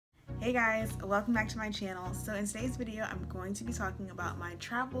Hey guys, welcome back to my channel. So in today's video, I'm going to be talking about my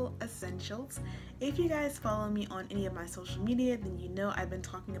travel essentials. If you guys follow me on any of my social media, then you know I've been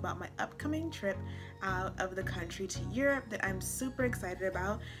talking about my upcoming trip out of the country to Europe that I'm super excited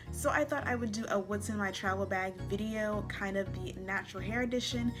about. So I thought I would do a what's in my travel bag video, kind of the natural hair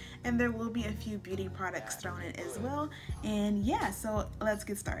edition, and there will be a few beauty products thrown in as well. And yeah, so let's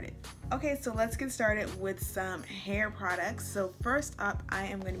get started. Okay, so let's get started with some hair products. So first up, I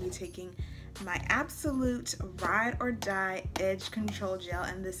am going to be taking my absolute ride or die edge control gel,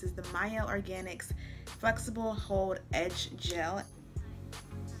 and this is the Mielle Organics Flexible Hold Edge Gel.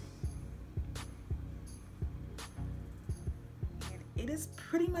 And it is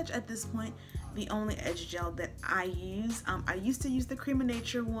pretty much at this point the only edge gel that I use. I used to use the Cream of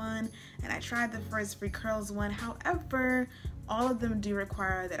Nature one, and I tried the Frizz-Free Curls one. However, all of them do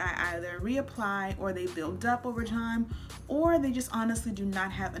require that I either reapply, or they build up over time, or they just honestly do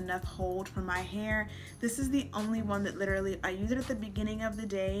not have enough hold for my hair. This is the only one that literally, I use it at the beginning of the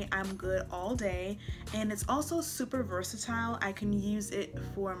day, I'm good all day, and it's also super versatile. I can use it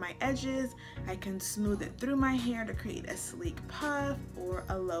for my edges, I can smooth it through my hair to create a sleek puff, or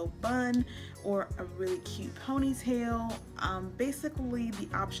a low bun, or a really cute ponytail. Basically, the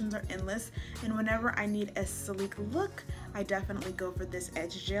options are endless, and whenever I need a sleek look, I definitely go for this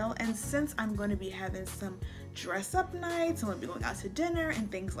edge gel. And since I'm going to be having some dress up nights, I'm going to be going out to dinner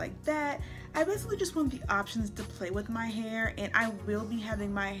and things like that, I basically just want the options to play with my hair, and I will be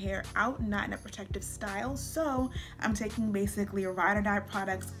having my hair out, not in a protective style. So I'm taking basically ride or die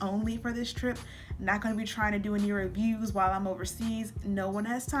products only for this trip. Not going to be trying to do any reviews while I'm overseas. No one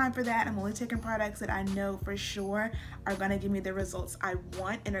has time for that. I'm only taking products that I know for sure are going to give me the results I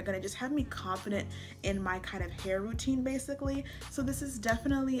want and are going to just have me confident in my kind of hair routine basically. So this is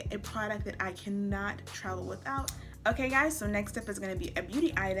definitely a product that I cannot travel without. Okay guys, so next up is going to be a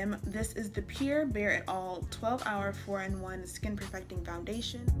beauty item. This is the Pur Bare et al 12-hour 4-in-1 Skin Perfecting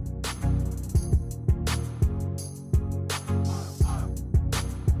Foundation.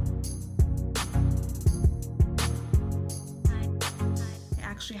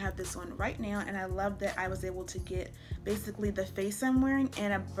 Actually have this on right now, and I love that I was able to get basically the face I'm wearing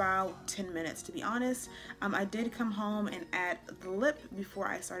in about 10 minutes, to be honest. I did come home and add the lip before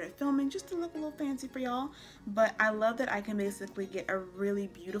I started filming just to look a little fancy for y'all, but I love that I can basically get a really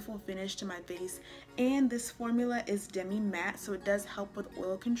beautiful finish to my face. And this formula is demi matte, so it does help with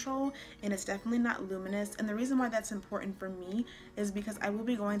oil control, and it's definitely not luminous. And the reason why that's important for me is because I will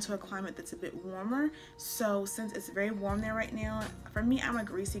be going to a climate that's a bit warmer. So since it's very warm there right now, for me, I'm a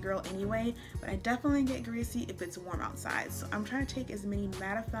greasy girl anyway, but I definitely get greasy if it's warm outside. So I'm trying to take as many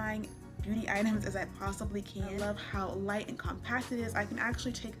mattifying beauty items as I possibly can. I love how light and compact it is. I can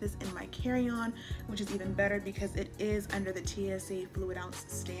actually take this in my carry-on, which is even better because it is under the TSA fluid ounce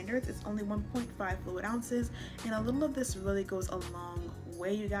standards. It's only 1.5 fluid ounces, and a little of this really goes a long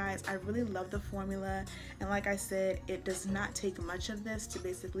way, you guys. I really love the formula, and like I said, it does not take much of this to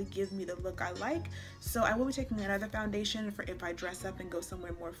basically give me the look I like. So I will be taking another foundation for if I dress up and go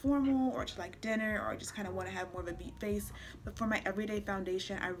somewhere more formal, or to like dinner, or just kind of want to have more of a beat face. But for my everyday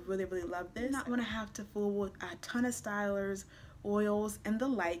foundation, I really love this. Not want to have to fool with a ton of stylers, oils, and the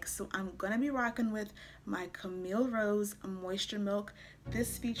like, so I'm gonna be rocking with my Camille Rose Moisture Milk.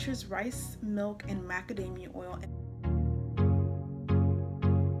 This features rice milk and macadamia oil.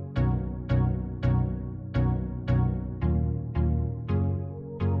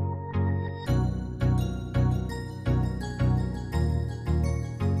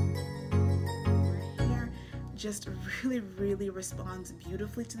 Just really responds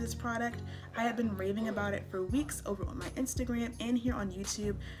beautifully to this product. I have been raving about it for weeks over on my Instagram and here on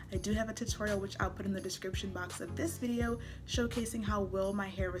YouTube. I do have a tutorial which I'll put in the description box of this video showcasing how well my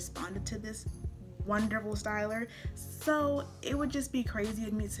hair responded to this wonderful styler. So it would just be crazy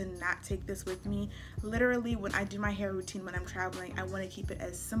of me to not take this with me. Literally, when I do my hair routine when I'm traveling, I want to keep it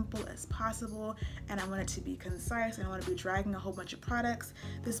as simple as possible, and I want it to be concise, and I want to be dragging a whole bunch of products.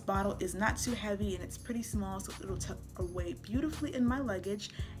 This bottle is not too heavy, and it's pretty small, so it'll tuck away beautifully in my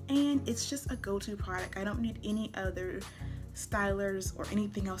luggage, and it's just a go-to product. I don't need any other stylers or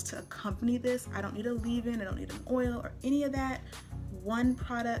anything else to accompany this. I don't need a leave-in, I don't need an oil or any of that. One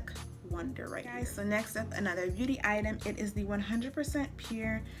product wonder right here. So next up, another beauty item. It is the 100%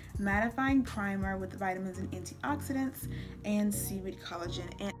 pure mattifying primer with vitamins and antioxidants and seaweed collagen.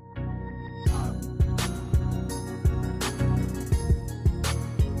 And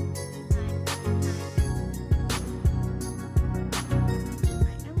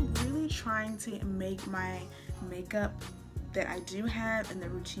I am really trying to make my makeup that I do have and the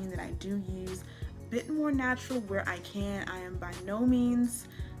routine that I do use a bit more natural where I can. I am by no means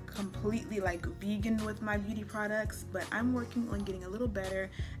completely like vegan with my beauty products, but I'm working on getting a little better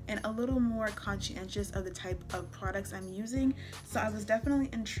and a little more conscientious of the type of products I'm using. So I was definitely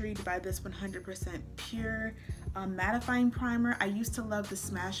intrigued by this 100% pure mattifying primer. I used to love the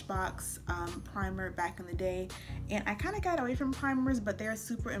Smashbox primer back in the day, and I kind of got away from primers, but they're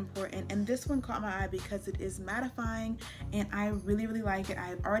super important, and this one caught my eye because it is mattifying and I really like it.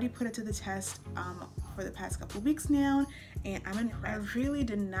 I've already put it to the test for the past couple weeks now, and I'm impressed. I really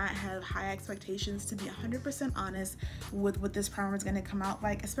did not have high expectations, to be 100% honest, with what this primer is going to come out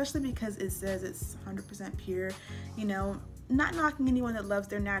like, especially because it says it's 100% pure. You know, not knocking anyone that loves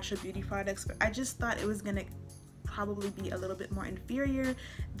their natural beauty products, but I just thought it was going to probably be a little bit more inferior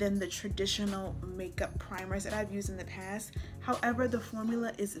than the traditional makeup primers that I've used in the past. However, the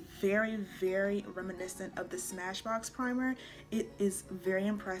formula is very reminiscent of the Smashbox primer. It is very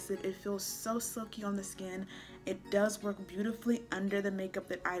impressive. It feels so silky on the skin. It does work beautifully under the makeup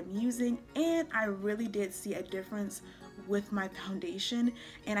that I'm using, and I really did see a difference with my foundation.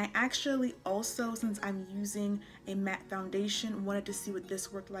 And I actually also, since I'm using a matte foundation, wanted to see what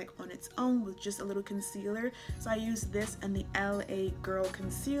this worked like on its own with just a little concealer. So I used this and the LA Girl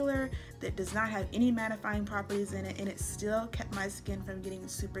concealer that does not have any mattifying properties in it, and it still kept my skin from getting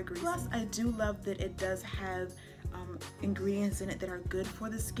super greasy. Plus, I do love that it does have ingredients in it that are good for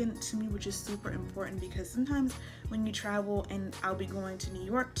the skin to me, which is super important because sometimes when you travel, and I'll be going to New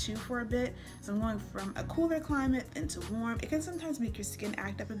York too for a bit, so I'm going from a cooler climate into warm, it can sometimes make your skin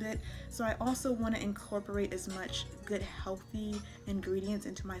act up a bit. So I also want to incorporate as much good healthy ingredients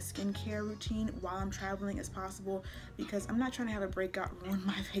into my skincare routine while I'm traveling as possible, because I'm not trying to have a breakout ruin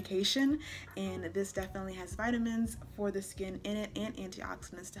my vacation, and this definitely has vitamins for the skin in it and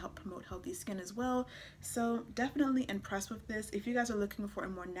antioxidants to help promote healthy skin as well. So definitely impressed with this. If you guys are looking for a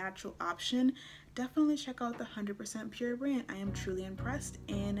more natural option, definitely check out the 100% Pure brand. I am truly impressed,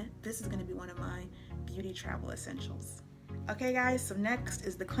 and this is going to be one of my beauty travel essentials. Okay guys, so next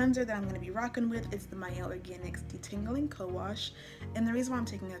is the cleanser that I'm going to be rocking with. It's the Mielle Organics Detangling Co-Wash, and the reason why I'm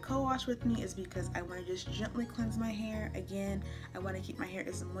taking a co-wash with me is because I want to just gently cleanse my hair. Again, I want to keep my hair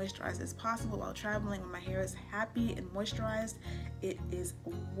as moisturized as possible while traveling. When my hair is happy and moisturized, it is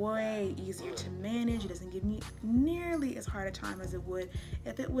way easier to manage. It doesn't give me nearly as hard a time as it would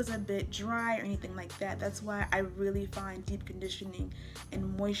if it was a bit dry or anything like that. That's why I really find deep conditioning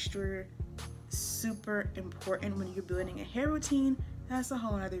and moisture super important when you're building a hair routine. That's a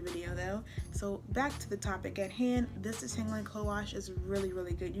whole other video though. So back to the topic at hand, this Detangling Co-Wash is really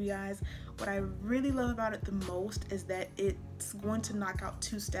good, you guys. What I really love about it the most is that it's going to knock out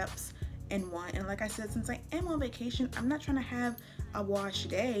 2 steps in one. And like I said, since I am on vacation, I'm not trying to have a wash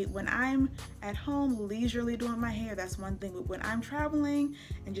day. When I'm at home leisurely doing my hair, that's one thing, but when I'm traveling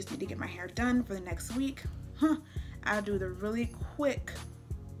and just need to get my hair done for the next week, I'll do the really quick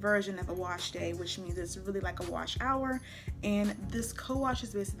version of a wash day, which means it's really like a wash hour. And this co-wash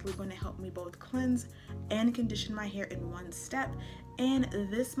is basically going to help me both cleanse and condition my hair in one step. And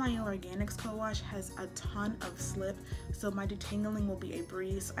this Mielle Organics co-wash has a ton of slip, so my detangling will be a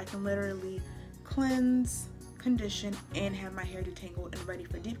breeze. I can literally cleanse, condition, and have my hair detangled and ready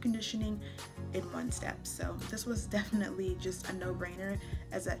for deep conditioning in one step. So this was definitely just a no-brainer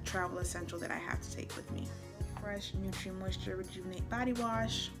as a travel essential that I have to take with me. Fresh Nutri Moisture Rejuvenate Body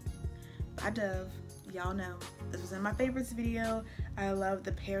Wash by Dove. Y'all know this was in my favorites video. I love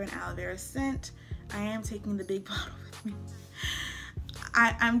the pear and aloe vera scent. I am taking the big bottle with me.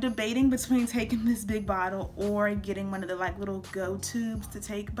 I'm debating between taking this big bottle or getting one of the like little go tubes to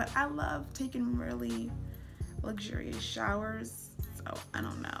take, but I love taking really luxurious showers, so I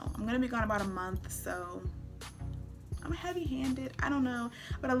don't know. I'm gonna be gone about a month, so I'm heavy-handed, I don't know,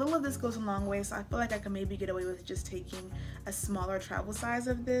 but a little of this goes a long way, so I feel like I can maybe get away with just taking a smaller travel size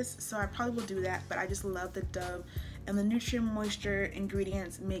of this, so I probably will do that. But I just love the Dove and the Nutri Moisture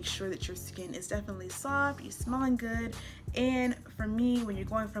ingredients make sure that your skin is definitely soft, you're smelling good. And for me, when you're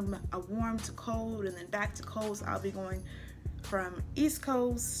going from a warm to cold and then back to cold, so I'll be going from East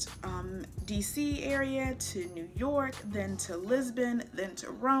Coast, DC area to New York, then to Lisbon, then to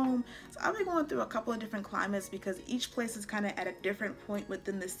Rome. So I'll be going through a couple of different climates because each place is kind of at a different point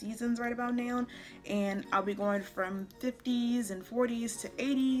within the seasons right about now. And I'll be going from 50s and 40s to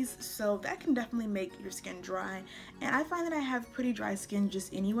 80s. So that can definitely make your skin dry. And I find that I have pretty dry skin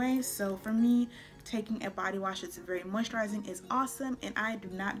just anyway. So for me, taking a body wash that's very moisturizing is awesome. And I do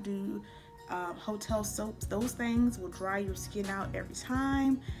not do hotel soaps. Those things will dry your skin out every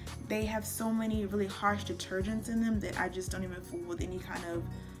time. They have so many really harsh detergents in them that I just don't even fool with any kind of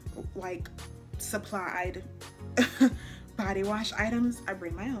like supplied body wash items, I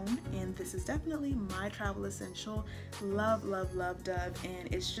bring my own, and this is definitely my travel essential. Love, love, love Dove,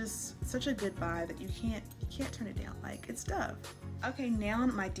 and it's just such a good buy that you can't turn it down. Like, it's Dove. Okay, now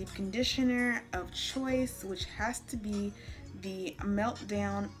my deep conditioner of choice, which has to be the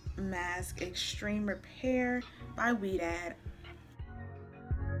Meltdown Mask Extreme Repair by Weedad.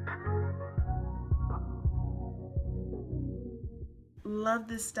 Love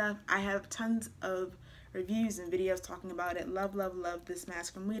this stuff. I have tons of reviews and videos talking about it. Love, love, love this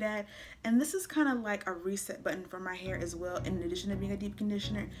mask from Weedad. And this is kind of like a reset button for my hair as well, in addition to being a deep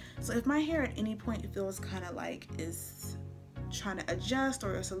conditioner. So if my hair at any point feels kind of like it's trying to adjust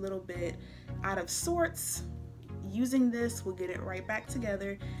or it's a little bit out of sorts, using this will get it right back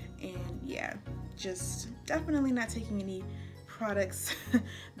together. And yeah, just definitely not taking any products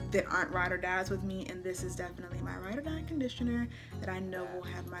that aren't ride or dies with me, and this is definitely my ride or die conditioner that I know will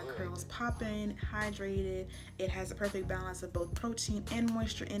have my curls popping, hydrated. It has a perfect balance of both protein and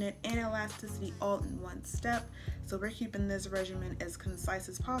moisture in it, and elasticity all in one step. So we're keeping this regimen as concise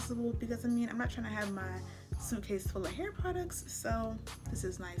as possible, because I mean, I'm not trying to have my suitcase full of hair products, so this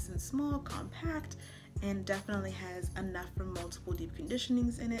is nice and small, compact, and definitely has enough for multiple deep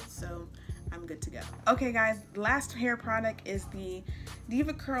conditionings in it, so I'm good to go. Okay guys, last hair product is the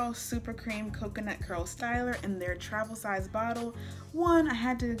Diva Curl Super Cream Coconut Curl Styler in their travel size bottle. One, I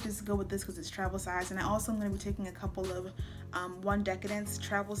had to just go with this because it's travel size, and I also am going to be taking a couple of One Decadence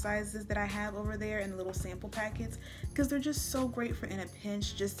travel sizes that I have over there in little sample packets, because they're just so great for in a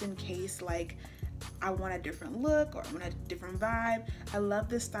pinch, just in case like I want a different look or I want a different vibe. I love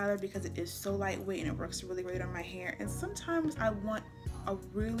this styler because it is so lightweight and it works really great on my hair, and sometimes I want a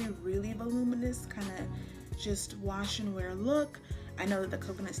really, really voluminous kind of just wash and wear look. I know that the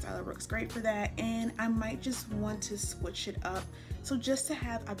coconut styler works great for that, and I might just want to switch it up. So just to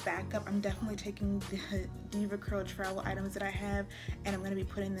have a backup, I'm definitely taking the Diva Curl travel items that I have, and I'm going to be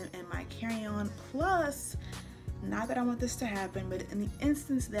putting them in my carry-on. Plus, not that I want this to happen, but in the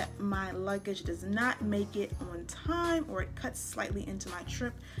instance that my luggage does not make it on time or it cuts slightly into my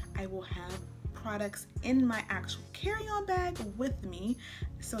trip, I will have products in my actual carry-on bag with me,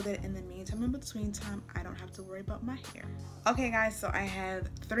 so that in the meantime, in between time, I don't have to worry about my hair. Okay guys, so I have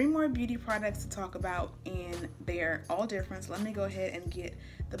 3 more beauty products to talk about, and they're all different. So let me go ahead and get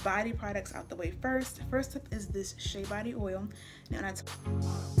the body products out the way first. First up is this Shea Body Oil. Now, I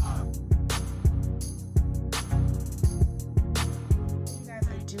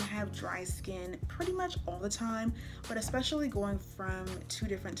do have dry skin pretty much all the time, but especially going from 2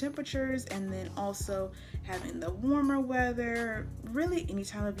 different temperatures, and then also having the warmer weather, really any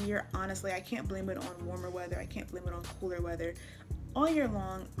time of year. Honestly, I can't blame it on warmer weather, I can't blame it on cooler weather. All year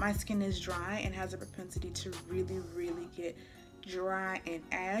long, my skin is dry and has a propensity to really get dry and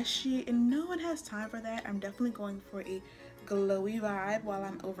ashy, and no one has time for that. I'm definitely going for a glowy vibe while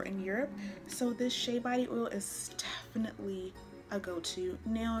I'm over in Europe, so this Shea Body Oil is definitely a go-to.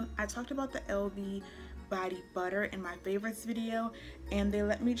 Now, I talked about the LV Body Butter in my favorites video, and they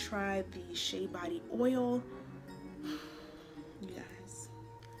let me try the Shea Body Oil. You guys,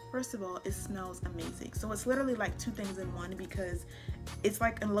 first of all, it smells amazing. So it's literally like 2 things in one, because it's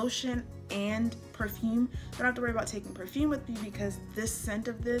like a lotion and perfume. I don't have to worry about taking perfume with me, because this scent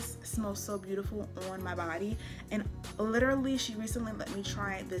of this smells so beautiful on my body. And literally, she recently let me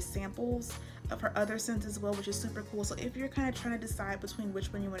try the samples of her other scents as well, which is super cool. So if you're kind of trying to decide between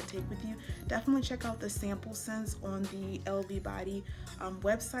which one you want to take with you, definitely check out the sample scents on the LV Body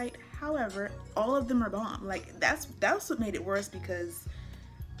website. However, all of them are bomb. Like, that's what made it worse, because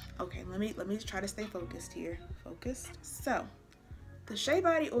okay, let me try to stay focused here. Focused. So the Shea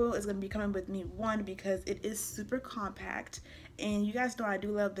Body Oil is going to be coming with me, one, because it is super compact, and you guys know I do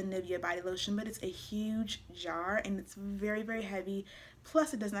love the Nivea body lotion, but it's a huge jar and it's very heavy.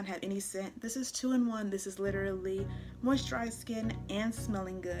 Plus, it does not have any scent. This is 2 in 1. This is literally moisturized skin and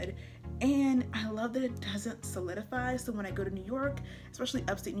smelling good. And I love that it doesn't solidify. So when I go to New York, especially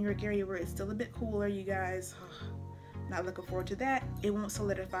upstate New York area where it's still a bit cooler, you guys, not looking forward to that. It won't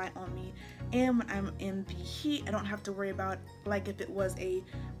solidify on me. And when I'm in the heat, I don't have to worry about, like if it was a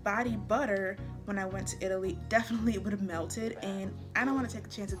body butter when I went to Italy, definitely it would have melted, and I don't want to take a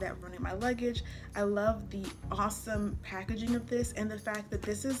chance of that ruining my luggage. I love the awesome packaging of this, and the fact that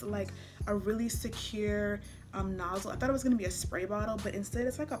this is like a really secure nozzle. I thought it was going to be a spray bottle, but instead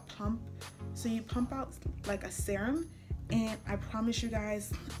it's like a pump. So you pump out like a serum, and I promise you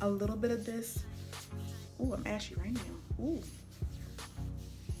guys, a little bit of this. Ooh, I'm ashy right now. Ooh.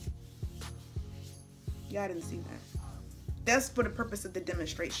 Y'all didn't see that. That's for the purpose of the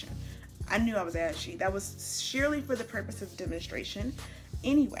demonstration. I knew I was ashy. That was sheerly for the purpose of demonstration.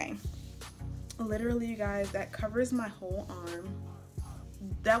 Anyway, literally, you guys, that covers my whole arm.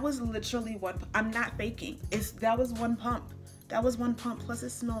 That was literally one, I'm not faking. That was one pump. That was one pump, plus it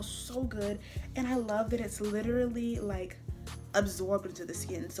smells so good. And I love that it's literally like absorbed into the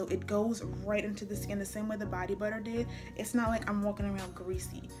skin, so it goes right into the skin the same way the body butter did. It's not like I'm walking around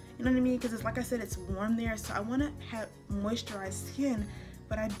greasy, you know what I mean? Because it's like I said, it's warm there, so I want to have moisturized skin,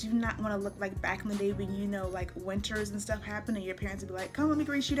 but I do not want to look like back in the day when, you know, like winters and stuff happen and your parents would be like, come let me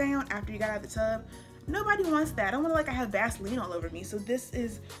grease you down after you got out of the tub. Nobody wants that. I don't want to like I have Vaseline all over me. So this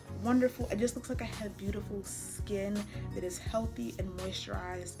is wonderful. It just looks like I have beautiful skin that is healthy and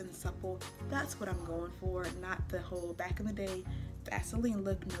moisturized and supple. That's what I'm going for, not the whole back in the day Vaseline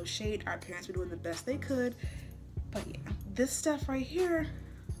look. No shade, our parents were doing the best they could. But yeah, this stuff right here,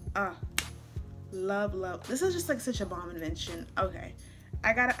 love. This is just like such a bomb invention. Okay,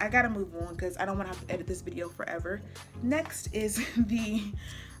 I gotta move on because I don't want to have to edit this video forever. Next is the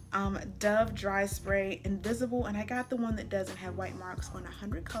Dove Dry Spray Invisible, and I got the one that doesn't have white marks on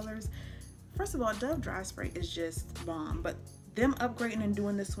 100 colors. First of all, Dove Dry Spray is just bomb, but them upgrading and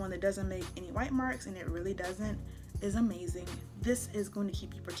doing this one that doesn't make any white marks, and it really doesn't, is amazing. This is going to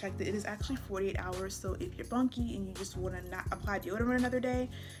keep you protected. It is actually 48 hours, so if you're funky and you just want to not apply deodorant another day,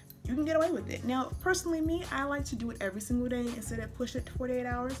 you can get away with it. Now, personally, me, I like to do it every single day instead of push it to 48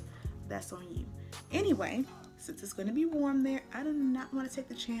 hours. That's on you. Anyway, since it's going to be warm there, I do not want to take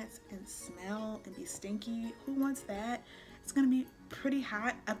the chance and smell and be stinky. Who wants that? It's going to be pretty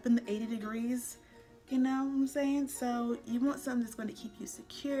hot, up in the 80 degrees, you know what I'm saying? So you want something that's going to keep you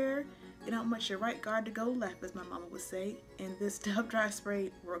secure. You don't want your right guard to go left, as my mama would say, and this Dove Dry Spray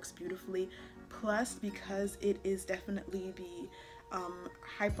works beautifully. Plus, because it is definitely the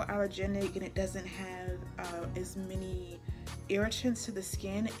hypoallergenic and it doesn't have as many irritants to the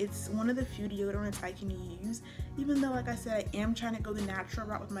skin, it's one of the few deodorants I can use. Even though, like I said, I am trying to go the natural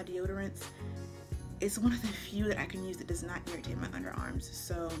route with my deodorants, it's one of the few that I can use that does not irritate my underarms.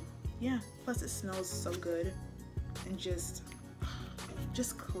 So yeah, plus it smells so good and just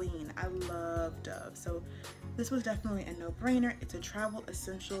clean. I love Dove, so this was definitely a no-brainer. It's a travel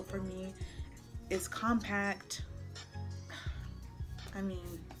essential for me. It's compact. I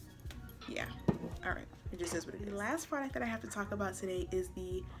mean, yeah. All right, it just is what it is. The last product that I have to talk about today is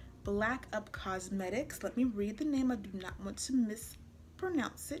the Black Up Cosmetics. Let me read the name. I do not want to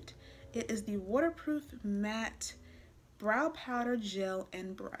mispronounce it. It is the Waterproof Matte Brow Powder Gel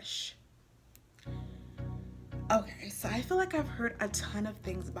and Brush. Okay, so I feel like I've heard a ton of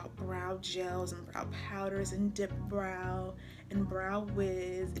things about brow gels and brow powders and Dip Brow and Brow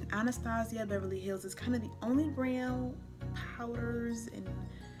Wiz, and Anastasia Beverly Hills is kind of the only brow powders and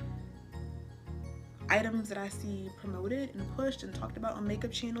items that I see promoted and pushed and talked about on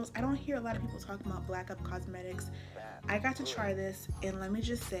makeup channels. I don't hear a lot of people talking about Black Up Cosmetics. I got to try this, and let me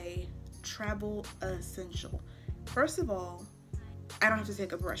just say, travel essential. First of all, I don't have to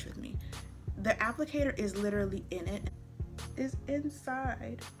take a brush with me. The applicator is literally in it, is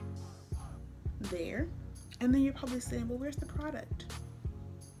inside there. And then you're probably saying, well, where's the product?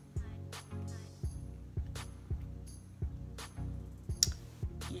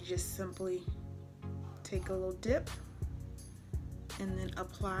 You just simply take a little dip and then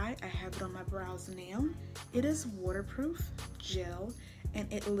apply. I have it on my brows now. It is waterproof gel,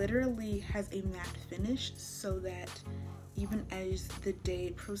 and it literally has a matte finish so that even as the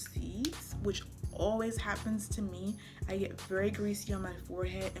day proceeds, which always happens to me, I get very greasy on my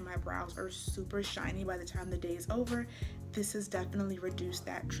forehead and my brows are super shiny by the time the day is over. This has definitely reduced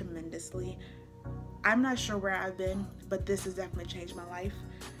that tremendously. I'm not sure where I've been, but this has definitely changed my life.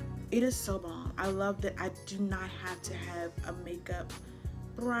 It is so bomb. I love that I do not have to have a makeup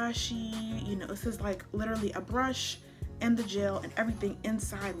brushy, you know, this is like literally a brush and the gel and everything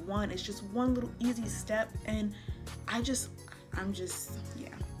inside one. It's just one little easy step, and I'm just, yeah.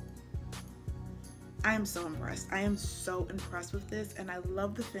 I am so impressed. I am so impressed with this, and I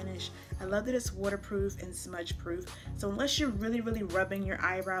love the finish. I love that it's waterproof and smudge proof. So unless you're really rubbing your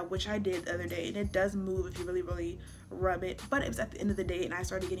eyebrow, which I did the other day, and it does move if you really rub it, but it was at the end of the day and I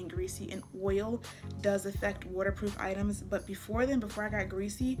started getting greasy, and oil does affect waterproof items. But before then, before I got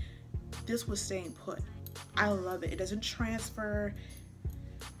greasy, this was staying put. I love it. It doesn't transfer.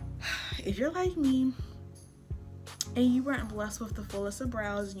 If you're like me and you weren't blessed with the fullest of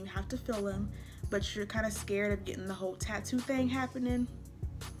brows and you have to fill them, but you're kind of scared of getting the whole tattoo thing happening,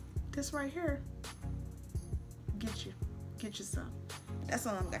 this right here, get you some. That's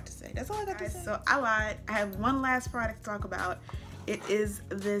all I've got to say. That's all I got to say. So I lied. I have one last product to talk about. It is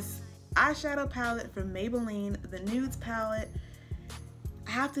this eyeshadow palette from Maybelline, the Nudes palette.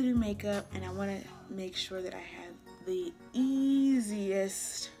 I have to do makeup, and I want to make sure that I have the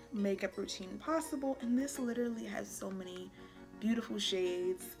easiest makeup routine possible, and this literally has so many beautiful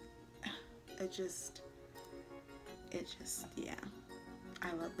shades. It just, yeah,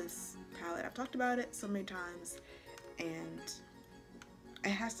 I love this palette. I've talked about it so many times, and it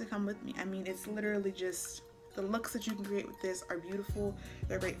has to come with me. I mean, it's literally just, the looks that you can create with this are beautiful.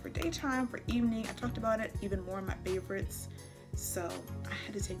 They're great for daytime, for evening. I talked about it, even more of my favorites. So I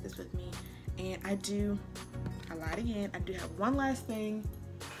had to take this with me. And I lied again, I do have one last thing.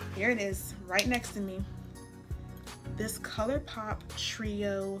 Here it is, right next to me. This ColourPop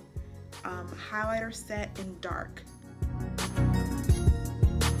Trio highlighter set in dark.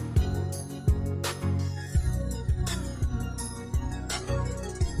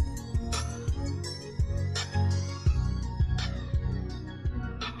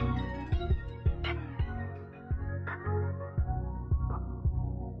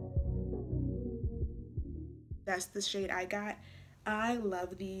 That's the shade I got. I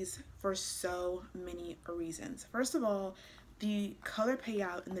love these for so many reasons. First of all, the color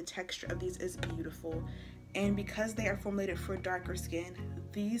payout and the texture of these is beautiful. And because they are formulated for darker skin,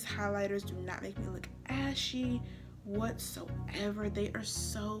 these highlighters do not make me look ashy whatsoever. They are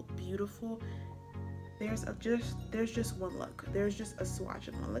so beautiful. There's just one look. There's just a swatch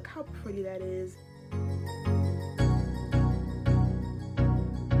of one. Look how pretty that is.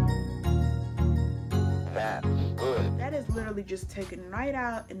 That's good. That is literally just taken right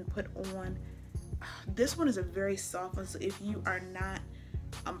out and put on. This one is a very soft one, so if you are not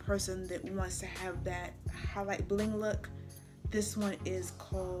a person that wants to have that highlight bling look, this one is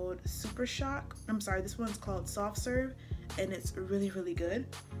called Super Shock. I'm sorry, this one's called Soft Serve, and it's really, really good.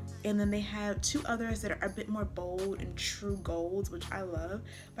 And then they have two others that are a bit more bold and true golds, which I love.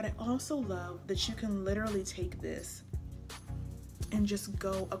 But I also love that you can literally take this and just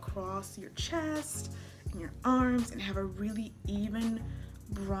go across your chest and your arms and have a really even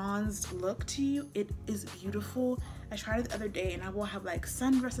bronzed look to you. It is beautiful. I tried it the other day, and I will have like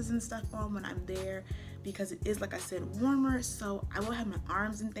sundresses and stuff on when I'm there because it is, like I said, warmer, so I will have my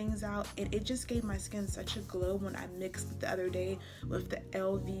arms and things out, and it just gave my skin such a glow when I mixed it the other day with the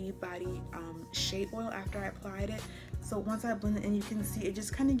LV body shade oil after I applied it. So once I blend it in, you can see it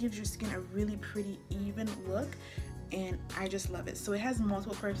just kind of gives your skin a really pretty even look, and I just love it. So it has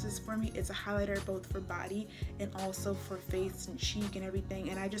multiple purposes for me. It's a highlighter both for body and also for face and cheek and everything,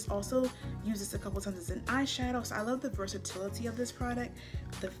 and I just also use this a couple times as an eyeshadow. So I love the versatility of this product,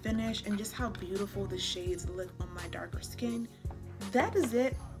 the finish, and just how beautiful the shades look on my darker skin. That is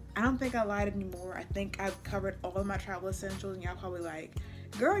it. I don't think I lied anymore. I think I've covered all of my travel essentials, and y'all probably like,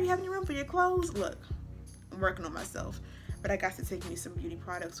 girl, you have any room for your clothes? Look, I'm working on myself. But I got to take me some beauty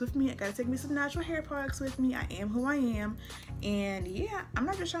products with me. I got to take me some natural hair products with me. I am who I am. And yeah, I'm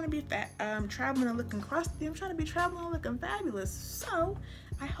not just trying to be fat, traveling and looking crusty. I'm trying to be traveling and looking fabulous. So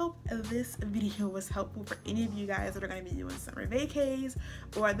I hope this video was helpful for any of you guys that are going to be doing summer vacays,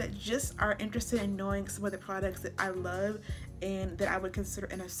 or that just are interested in knowing some of the products that I love and that I would consider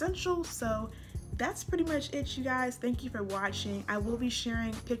an essential. So that's pretty much it, you guys. Thank you for watching. I will be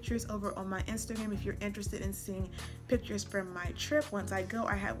sharing pictures over on my Instagram if you're interested in seeing pictures from my trip. Once I go,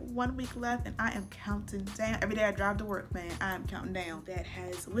 I have 1 week left, and I am counting down. Every day I drive to work, man, I am counting down. That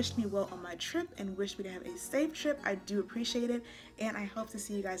has wished me well on my trip and wished me to have a safe trip. I do appreciate it, and I hope to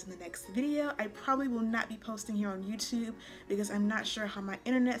see you guys in the next video. I probably will not be posting here on YouTube because I'm not sure how my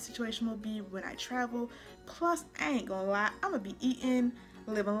internet situation will be when I travel. Plus, I ain't gonna lie, I'm gonna be eating,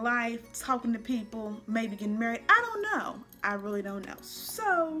 living life, talking to people, maybe getting married. I don't know. I really don't know.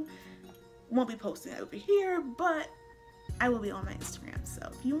 So, won't be posting over here, but I will be on my Instagram. So,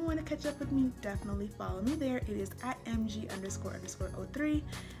 if you want to catch up with me, definitely follow me there. It is at mg__03.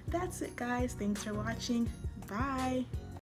 That's it, guys. Thanks for watching. Bye.